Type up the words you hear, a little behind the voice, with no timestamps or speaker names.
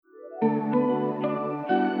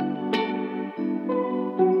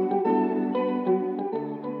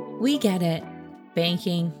We get it.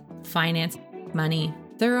 Banking, finance, money,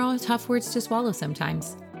 they're all tough words to swallow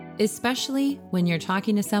sometimes, especially when you're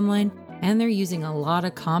talking to someone and they're using a lot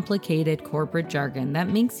of complicated corporate jargon that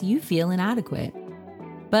makes you feel inadequate.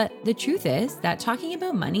 But the truth is that talking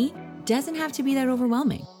about money doesn't have to be that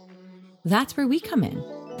overwhelming. That's where we come in.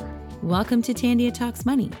 Welcome to Tandia Talks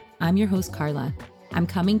Money. I'm your host, Carla. I'm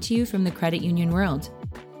coming to you from the credit union world.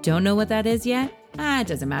 Don't know what that is yet? It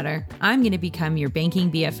doesn't matter. I'm going to become your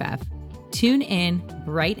banking BFF. Tune in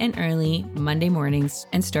bright and early Monday mornings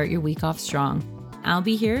and start your week off strong. I'll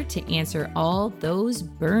be here to answer all those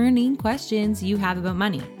burning questions you have about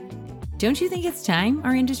money. Don't you think it's time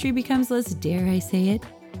our industry becomes less, dare I say it,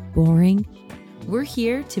 boring? We're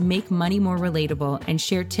here to make money more relatable and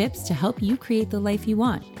share tips to help you create the life you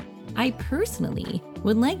want. I personally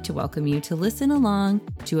would like to welcome you to listen along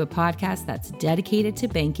to a podcast that's dedicated to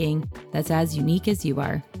banking, that's as unique as you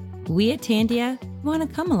are. We at Tandia want to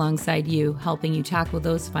come alongside you, helping you tackle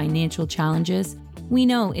those financial challenges. We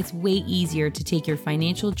know it's way easier to take your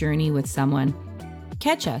financial journey with someone.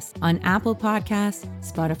 Catch us on Apple Podcasts,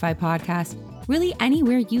 Spotify Podcasts, really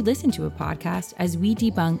anywhere you listen to a podcast as we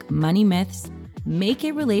debunk money myths, make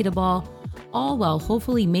it relatable, all while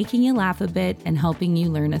hopefully making you laugh a bit and helping you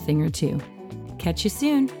learn a thing or two. Catch you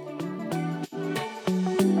soon.